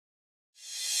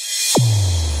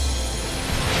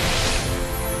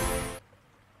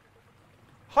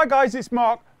Hi guys, it's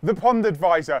Mark, the Pond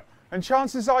Advisor, and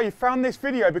chances are you found this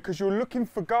video because you're looking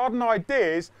for garden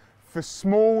ideas for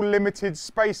small limited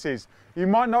spaces. You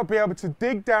might not be able to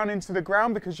dig down into the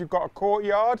ground because you've got a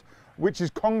courtyard which is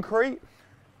concrete.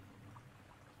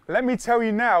 Let me tell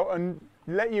you now and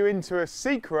let you into a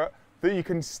secret that you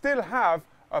can still have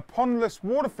a pondless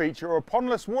water feature or a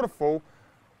pondless waterfall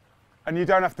and you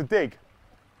don't have to dig.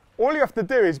 All you have to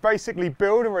do is basically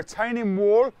build a retaining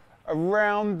wall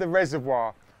around the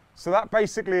reservoir. So that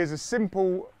basically is a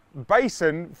simple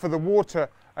basin for the water,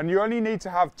 and you only need to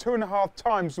have 2.5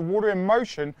 times the water in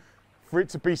motion for it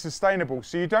to be sustainable.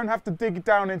 So you don't have to dig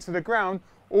down into the ground.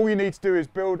 All you need to do is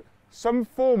build some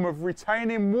form of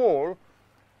retaining wall,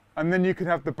 and then you can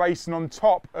have the basin on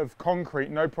top of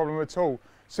concrete, no problem at all.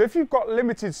 So if you've got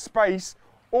limited space,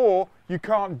 or you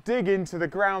can't dig into the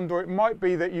ground, or it might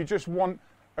be that you just want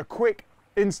a quick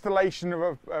installation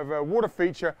of a water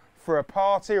feature for a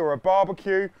party or a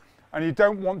barbecue, and you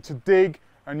don't want to dig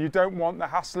and you don't want the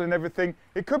hassle and everything,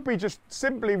 it could be just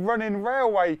simply running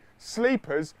railway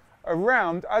sleepers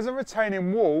around as a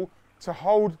retaining wall to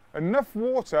hold enough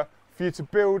water for you to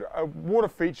build a water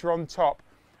feature on top.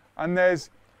 And there's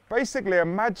basically a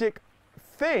magic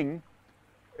thing,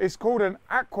 it's called an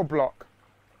aqua block,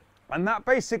 and that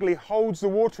basically holds the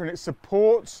water and it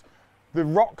supports the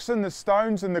rocks and the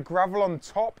stones and the gravel on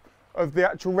top of the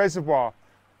actual reservoir.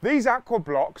 These aqua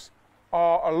blocks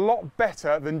are a lot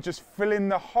better than just filling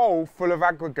the hole full of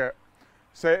aggregate.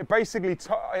 So it basically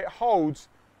it holds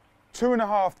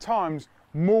 2.5 times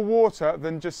more water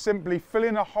than just simply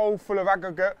filling a hole full of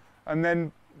aggregate and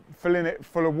then filling it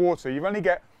full of water. You only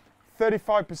get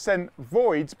 35%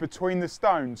 voids between the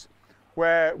stones,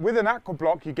 where with an aqua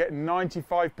block you get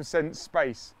 95%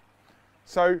 space.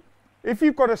 So if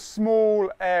you've got a small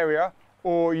area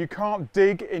or you can't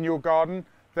dig in your garden,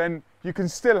 then you can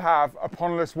still have a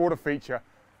pondless water feature.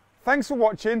 Thanks for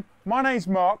watching. My name's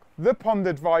Mark, the Pond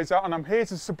Advisor, and I'm here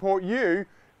to support you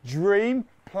dream,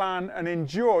 plan and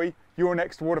enjoy your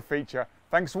next water feature.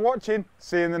 Thanks for watching.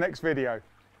 See you in the next video.